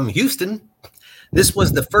Blood from Houston. This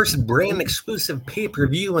was the first brand-exclusive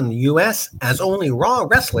pay-per-view in the U.S., as only Raw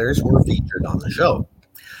wrestlers were featured on the show.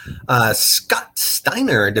 Scott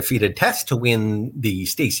Steiner defeated Test to win the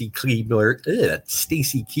Stacy Keibler's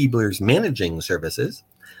managing services.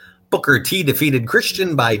 Booker T defeated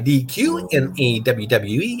Christian by DQ in a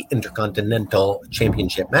WWE Intercontinental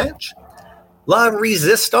Championship match. La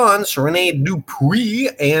Resistance, Rene Dupuis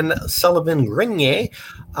and Sullivan Grenier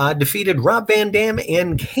defeated Rob Van Dam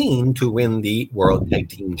and Kane to win the World Tag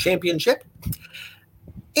Team Championship.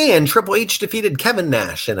 And Triple H defeated Kevin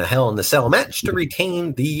Nash in a Hell in a Cell match to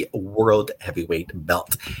retain the World Heavyweight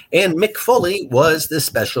belt. And Mick Foley was the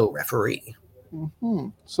special referee. Mm-hmm.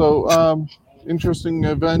 So, interesting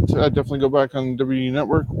event. Definitely go back on WWE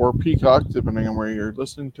Network or Peacock, depending on where you're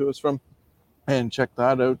listening to us from, and check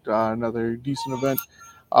that out. Another decent event.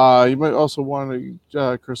 You might also want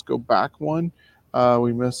to, Chris, go back one.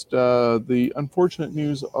 We missed the unfortunate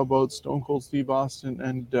news about Stone Cold Steve Austin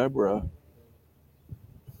and Deborah.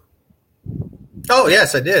 Oh,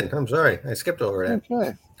 yes, I did. I'm sorry. I skipped over that.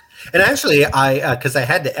 Okay. And actually, because I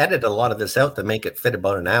had to edit a lot of this out to make it fit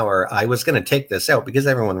about an hour, I was going to take this out because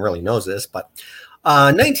everyone really knows this. But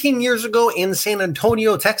 19 years ago in San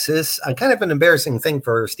Antonio, Texas, kind of an embarrassing thing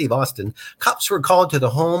for Steve Austin, cops were called to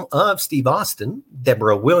the home of Steve Austin.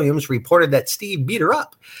 Deborah Williams reported that Steve beat her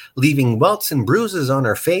up, leaving welts and bruises on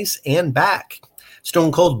her face and back.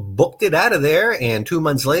 Stone Cold booked it out of there, and 2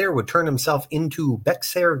 months later would turn himself into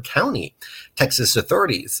Bexar County. Texas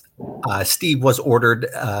authorities. Steve was ordered,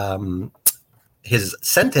 his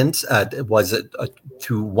sentence was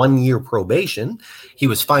to 1 year probation. He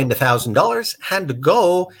was fined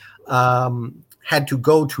 $1,000, had to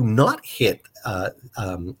go to not hit,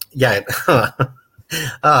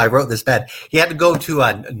 I wrote this bad. He had to go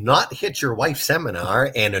to not hit your wife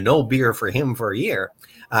seminar and a no beer for him for a year.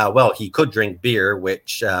 Well, he could drink beer,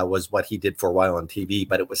 which was what he did for a while on TV,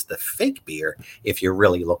 but it was the fake beer if you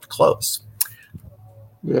really looked close.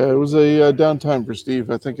 Yeah, it was a downtime for Steve.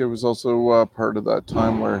 I think it was also part of that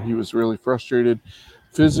time where he was really frustrated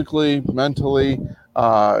physically, mentally.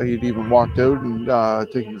 He'd even walked out and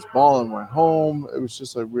taken his ball and went home. It was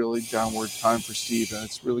just a really downward time for Steve, and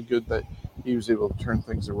it's really good that he was able to turn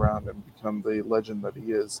things around and become the legend that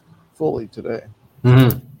he is fully today.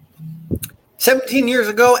 Mm-hmm. 17 years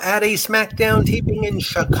ago at a SmackDown taping in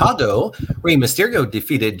Chicago, Rey Mysterio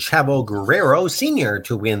defeated Chavo Guerrero Sr.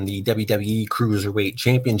 to win the WWE Cruiserweight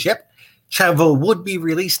Championship. Chavo would be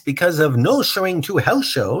released because of no showing 2 house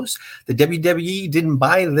shows. The WWE didn't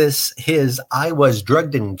buy his I was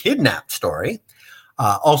drugged and kidnapped story.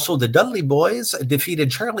 Also, the Dudley Boys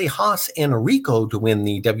defeated Charlie Haas and Rico to win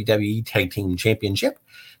the WWE Tag Team Championship.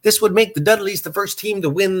 This would make the Dudleys the first team to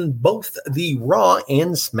win both the Raw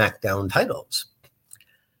and SmackDown titles.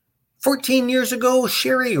 14 years ago,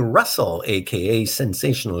 Sherry Russell, a.k.a.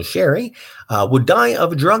 Sensational Sherry, would die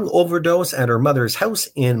of a drug overdose at her mother's house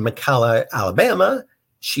in McCalla, Alabama.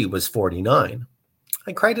 She was 49.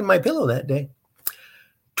 I cried in my pillow that day.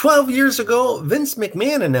 12 years ago, Vince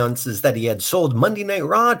McMahon announces that he had sold Monday Night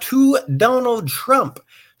Raw to Donald Trump.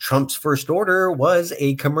 Trump's first order was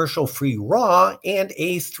a commercial-free Raw and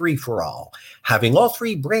a 3-for-all, having all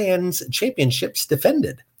 3 brands' championships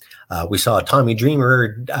defended. We saw Tommy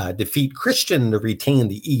Dreamer defeat Christian to retain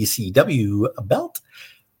the ECW belt.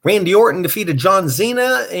 Randy Orton defeated John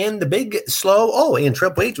Cena and the Big Slow. And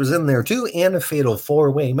Triple H was in there too, and a fatal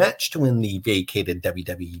 4-way match to win the vacated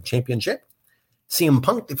WWE Championship. CM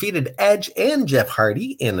Punk defeated Edge and Jeff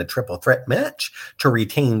Hardy in a triple threat match to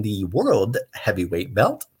retain the World Heavyweight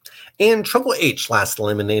belt. And Triple H last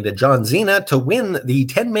eliminated John Cena to win the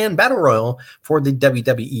 10-man Battle Royal for the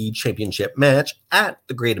WWE Championship match at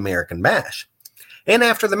the Great American Bash. And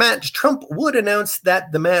after the match, Trump would announce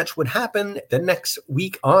that the match would happen the next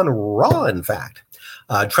week on Raw, in fact.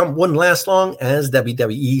 Trump wouldn't last long as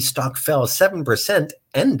WWE stock fell 7%,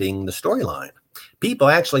 ending the storyline. People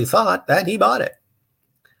actually thought that he bought it.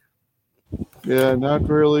 Yeah, not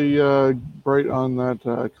really bright on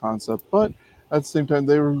that concept, but at the same time,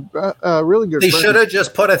 they were really good They should friends. have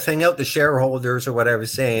just put a thing out to shareholders or whatever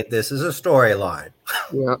saying this is a storyline.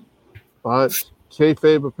 Yeah, but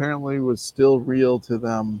kayfabe apparently was still real to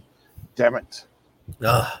them. Damn it.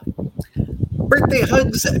 Ugh. Birthday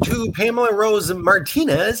hugs to Pamela Rose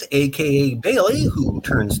Martinez, aka Bailey, who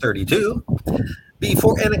turns 32.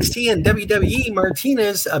 Before NXT and WWE,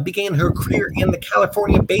 Martinez began her career in the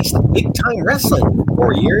California-based Big Time Wrestling for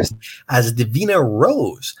 4 years as Divina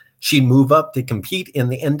Rose. She'd move up to compete in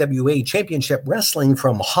the NWA Championship Wrestling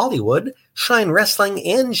from Hollywood, Shine Wrestling,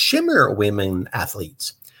 and Shimmer women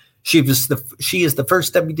athletes. She is the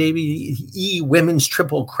first WWE Women's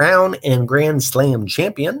Triple Crown and Grand Slam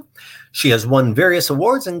champion. She has won various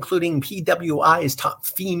awards, including PWI's Top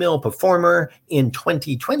Female Performer in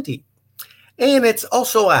 2020. And it's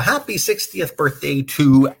also a happy 60th birthday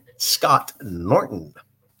to Scott Norton.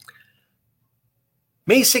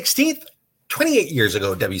 May 16th, 28 years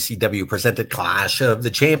ago, WCW presented Clash of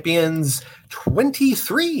the Champions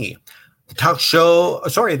 23.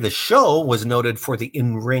 The show was noted for the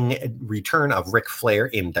in-ring return of Ric Flair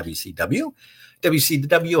in WCW.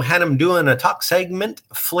 WCW had him doing a talk segment,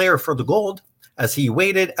 Flair for the Gold, as he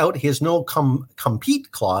waited out his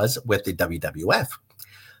no-compete clause with the WWF.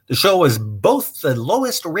 The show was both the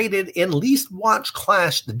lowest rated and least watched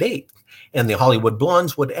Clash to date, and the Hollywood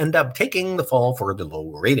Blondes would end up taking the fall for the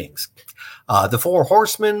low ratings. The Four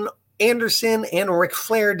Horsemen, Anderson and Ric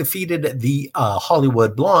Flair, defeated the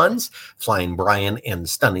Hollywood Blondes, Flying Brian and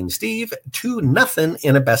Stunning Steve, 2-0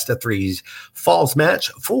 in a best-of-3 falls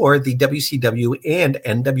match for the WCW and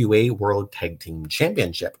NWA World Tag Team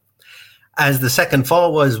Championship. As the second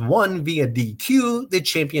fall was won via DQ, the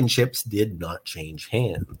championships did not change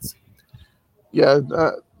hands. Yeah,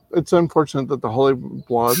 it's unfortunate that the Hollywood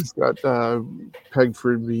Blondes got pegged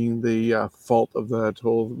for being the fault of that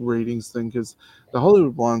whole ratings thing, because the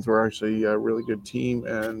Hollywood Blondes were actually a really good team,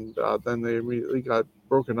 and then they immediately got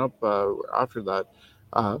broken up after that,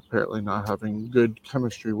 apparently not having good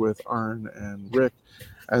chemistry with Arn and Rick.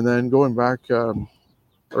 And then going back,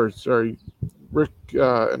 Rick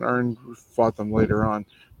and Arn fought them later on,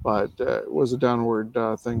 but it was a downward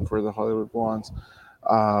thing for the Hollywood Blondes.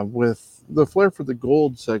 With the Flair for the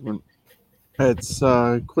Gold segment, it's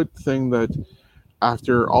quite the thing that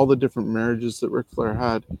after all the different marriages that Ric Flair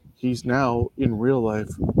had, he's now in real life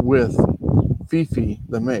with Fifi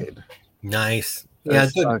the maid. Nice. Yeah,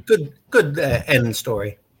 good end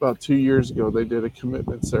story. About 2 years ago, they did a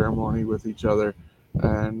commitment ceremony with each other,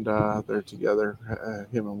 and they're together.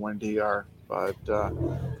 Him and Wendy are. But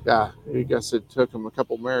yeah, I guess it took him a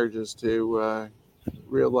couple marriages to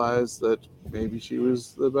realize that maybe she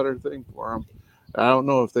was the better thing for him. I don't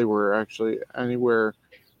know if they were actually anywhere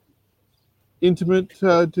intimate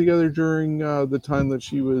together during the time that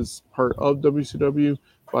she was part of WCW,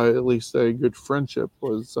 but at least a good friendship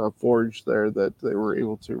was forged there that they were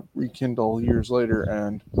able to rekindle years later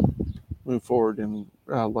and move forward in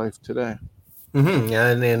life today. Mm-hmm. Yeah,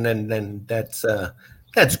 and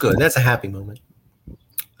that's good. That's a happy moment.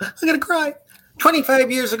 I'm gonna cry.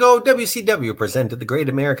 25 years ago, WCW presented the Great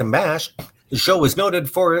American Bash. The show was noted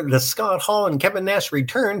for the Scott Hall and Kevin Nash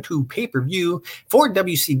return to pay-per-view for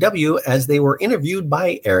WCW as they were interviewed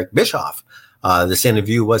by Eric Bischoff. This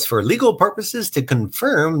interview was for legal purposes to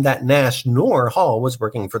confirm that Nash nor Hall was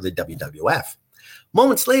working for the WWF.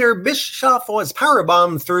 Moments later, Bischoff was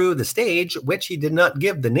powerbombed through the stage, which he did not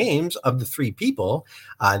give the names of the three people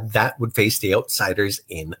that would face the outsiders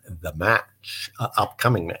in the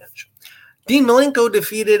upcoming match. Dean Malenko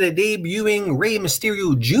defeated a debuting Rey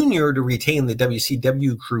Mysterio Jr. to retain the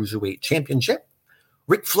WCW Cruiserweight Championship.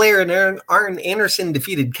 Ric Flair and Arn Anderson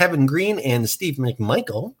defeated Kevin Green and Steve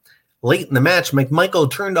McMichael. Late in the match, McMichael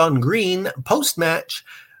turned on Green. Post-match,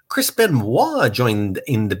 Chris Benoit joined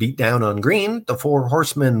in the beatdown on Green. The Four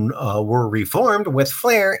Horsemen were reformed with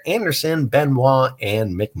Flair, Anderson, Benoit,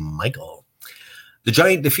 and McMichael. The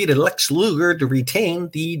Giant defeated Lex Luger to retain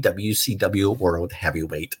the WCW World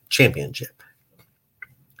Heavyweight Championship.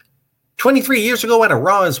 23 years ago at a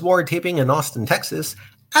Raw is War taping in Austin, Texas,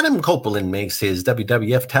 Adam Copeland makes his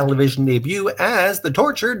WWF television debut as the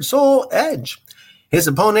Tortured Soul Edge. His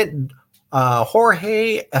opponent,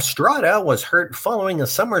 Jorge Estrada, was hurt following a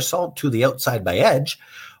somersault to the outside by Edge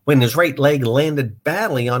when his right leg landed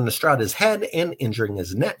badly on Estrada's head and injuring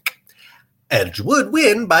his neck. Edge would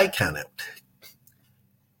win by countout.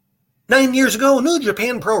 9 years ago, New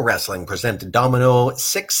Japan Pro Wrestling presented Domino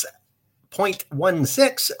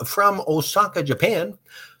 6.16 from Osaka, Japan.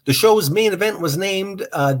 The show's main event was named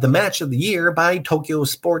the Match of the Year by Tokyo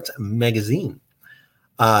Sports Magazine.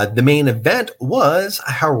 The main event was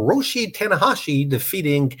Hiroshi Tanahashi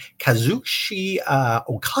defeating Kazushi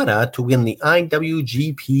Okada to win the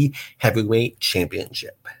IWGP Heavyweight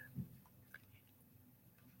Championship.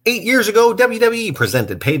 8 years ago, WWE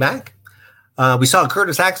presented Payback. We saw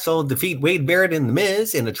Curtis Axel defeat Wade Barrett and The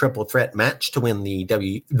Miz in a triple threat match to win the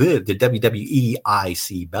WWE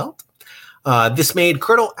IC belt. This made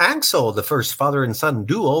Kurt Axel the first father and son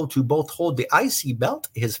duo to both hold the IC belt.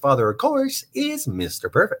 His father, of course, is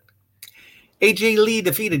Mr. Perfect. AJ Lee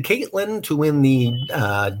defeated Caitlyn to win the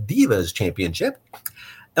Divas Championship.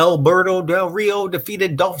 Alberto Del Rio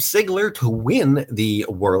defeated Dolph Ziggler to win the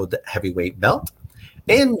World Heavyweight belt.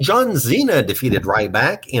 And John Cena defeated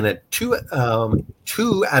Ryback in a 2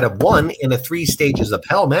 out of 1 in a 3 stages of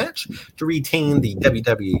hell match to retain the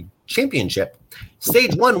WWE Championship.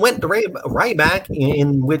 Stage 1 went to Ryback,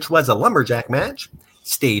 in which was a lumberjack match.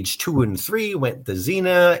 Stage 2 and 3 went to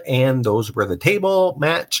Cena, and those were the table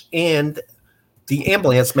match and the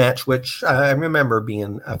ambulance match, which I remember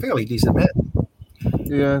being a fairly decent match.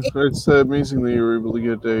 Yeah, it's amazing that you were able to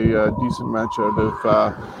get a decent match out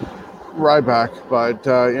of Ryback, but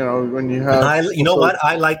when you have,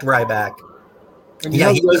 I liked Ryback.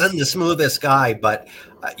 Yeah, he wasn't the smoothest guy, but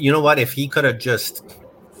you know what? If he could have just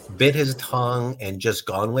bit his tongue and just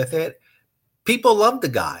gone with it, people loved the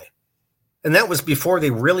guy, and that was before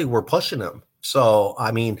they really were pushing him. So,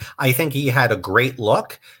 I mean, I think he had a great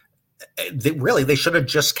look. They should have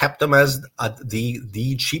just kept him as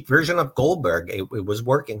the cheap version of Goldberg. It was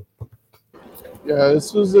working. Yeah,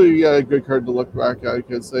 this was a good card to look back at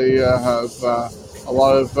because they have a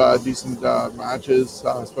lot of decent matches,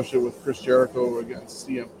 especially with Chris Jericho against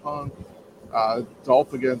CM Punk,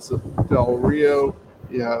 Dolph against Del Rio.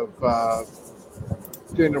 You have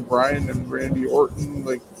Daniel Bryan and Randy Orton.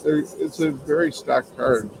 It's a very stacked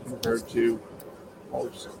card compared to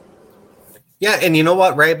most. Yeah, and you know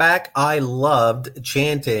what, Ryback? I loved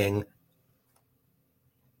chanting.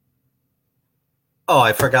 Oh,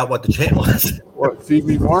 I forgot what the chant was. What, feed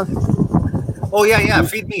me more? Oh, yeah,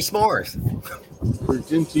 feed me s'mores.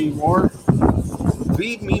 Virginity more?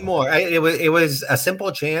 Feed me more. It was a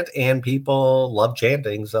simple chant, and people love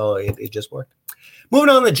chanting, so it just worked. Moving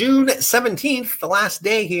on to June 17th, the last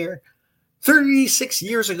day here. 36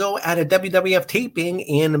 years ago at a WWF taping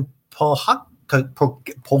in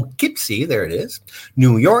Poughkeepsie, there it is,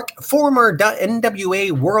 New York, former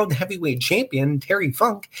NWA World Heavyweight Champion Terry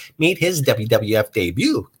Funk made his WWF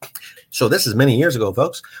debut. So this is many years ago,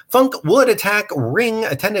 folks. Funk would attack ring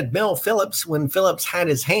attendant Mel Phillips when Phillips had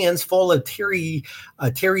his hands full of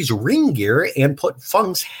Terry's ring gear and put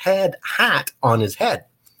Funk's hat on his head.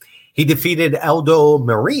 He defeated Aldo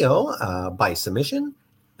Murillo by submission.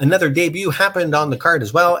 Another debut happened on the card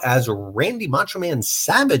as well, as Randy Macho Man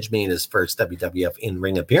Savage made his first WWF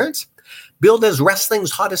in-ring appearance. Billed as wrestling's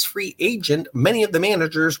hottest free agent, many of the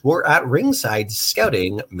managers were at ringside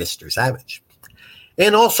scouting Mr. Savage.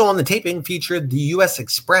 And also on the taping featured the U.S.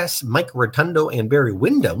 Express, Mike Rotundo and Barry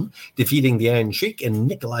Windham, defeating the Iron Sheik and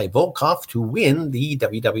Nikolai Volkov to win the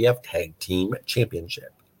WWF Tag Team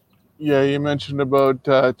Championship. Yeah, you mentioned about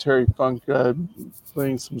Terry Funk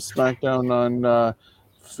playing some SmackDown on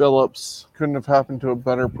Phillips. Couldn't have happened to a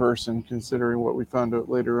better person, considering what we found out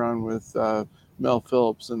later on with Mel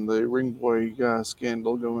Phillips and the Ring Boy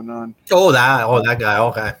scandal going on. That guy,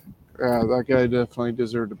 okay. Yeah, that guy definitely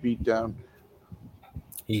deserved a beatdown.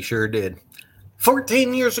 He sure did.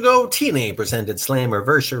 14 years ago, TNA presented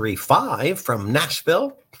Slammiversary 5 from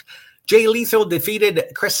Nashville. Jay Lethal defeated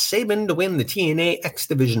Chris Sabin to win the TNA X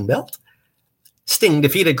Division belt. Sting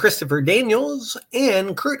defeated Christopher Daniels,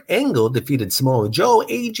 and Kurt Angle defeated Samoa Joe,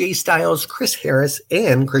 AJ Styles, Chris Harris,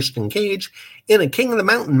 and Christian Cage in a King of the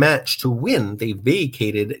Mountain match to win the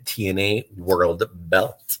vacated TNA World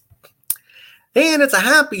Belt. And it's a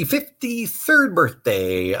happy 53rd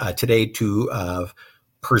birthday today to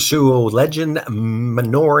Pursuo legend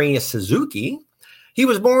Minoru Suzuki. He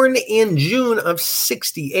was born in June of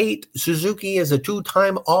 1968. Suzuki is a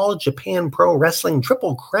 2-time All Japan Pro Wrestling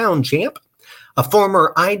Triple Crown champ, a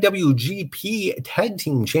former IWGP Tag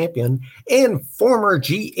Team Champion, and former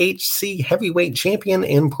GHC Heavyweight Champion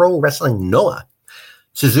in Pro Wrestling Noah.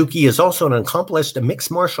 Suzuki is also an accomplished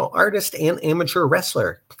mixed martial artist and amateur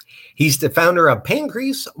wrestler. He's the founder of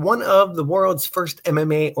Pancrase, one of the world's first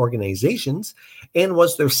MMA organizations, and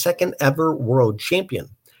was their second ever world champion.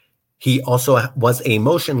 He also was a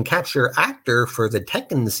motion capture actor for the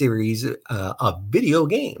Tekken series of video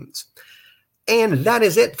games. And that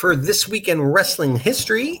is it for This Week in Wrestling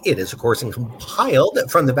History. It is, of course, compiled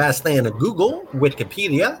from the vast land of Google,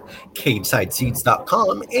 Wikipedia,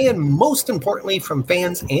 CageSideSeats.com, and most importantly, from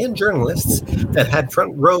fans and journalists that had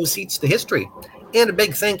front row seats to history. And a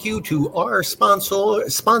big thank you to our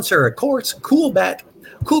sponsor, of course, Coolbet,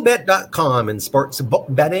 coolbet.com, and sports book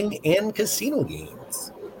betting and casino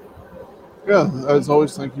games. Yeah, as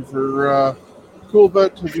always, thank you for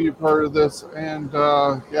Coolbet to be a part of this. And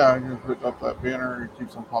yeah, I'm going to put up that banner. It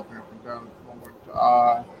keeps on popping up and down at the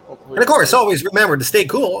moment. Hopefully, And of course, always remember to stay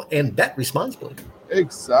cool and bet responsibly.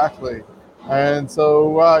 Exactly. And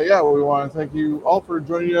so, yeah, we want to thank you all for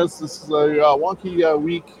joining us. This is a wonky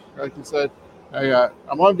week. Like I said,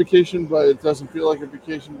 I'm on vacation, but it doesn't feel like a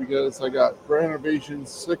vacation because I got renovations,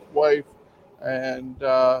 sick wife, and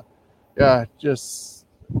yeah, just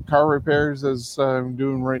car repairs as I'm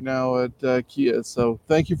doing right now at Kia. So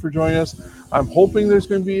thank you for joining us. I'm hoping there's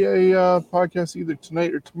going to be a podcast either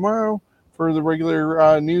tonight or tomorrow for the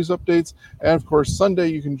regular news updates. And of course, Sunday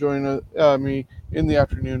you can join me in the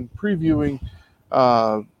afternoon previewing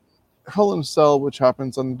Hell in a Cell, which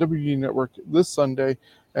happens on the WD Network this Sunday,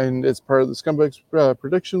 and it's part of the Scumbags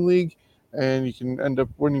Prediction League. And you can end up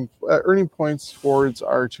earning points towards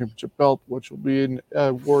our championship belt, which will be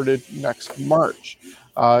awarded next March.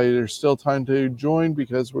 There's still time to join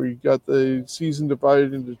because we got the season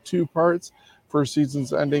divided into two parts. First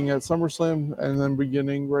season's ending at SummerSlam, and then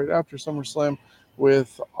beginning right after SummerSlam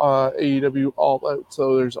with AEW All Out.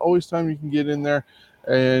 So there's always time you can get in there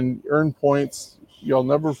and earn points. You'll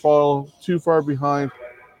never fall too far behind.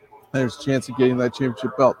 There's a chance of getting that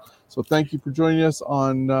championship belt. So thank you for joining us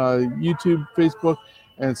on YouTube, Facebook,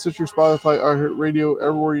 and Stitcher, Spotify, iHeartRadio,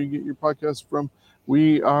 everywhere you get your podcasts from.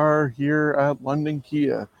 We are here at London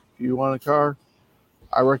Kia. If you want a car,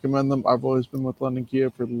 I recommend them. I've always been with London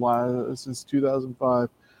Kia since 2005.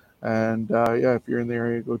 And yeah, if you're in the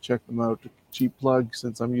area, go check them out. Cheap plug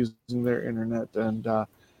since I'm using their internet and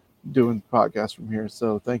doing podcasts from here.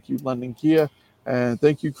 So thank you, London Kia. And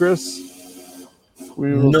thank you, Chris.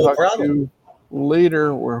 We will No talk to problem. you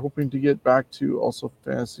later. We're hoping to get back to also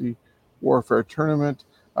Fantasy Warfare Tournament.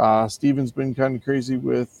 Steven's been kind of crazy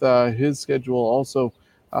with his schedule, also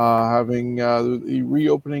having the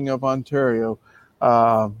reopening of Ontario.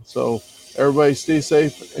 So everybody stay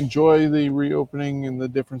safe. Enjoy the reopening in the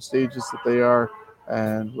different stages that they are,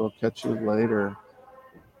 and we'll catch you later.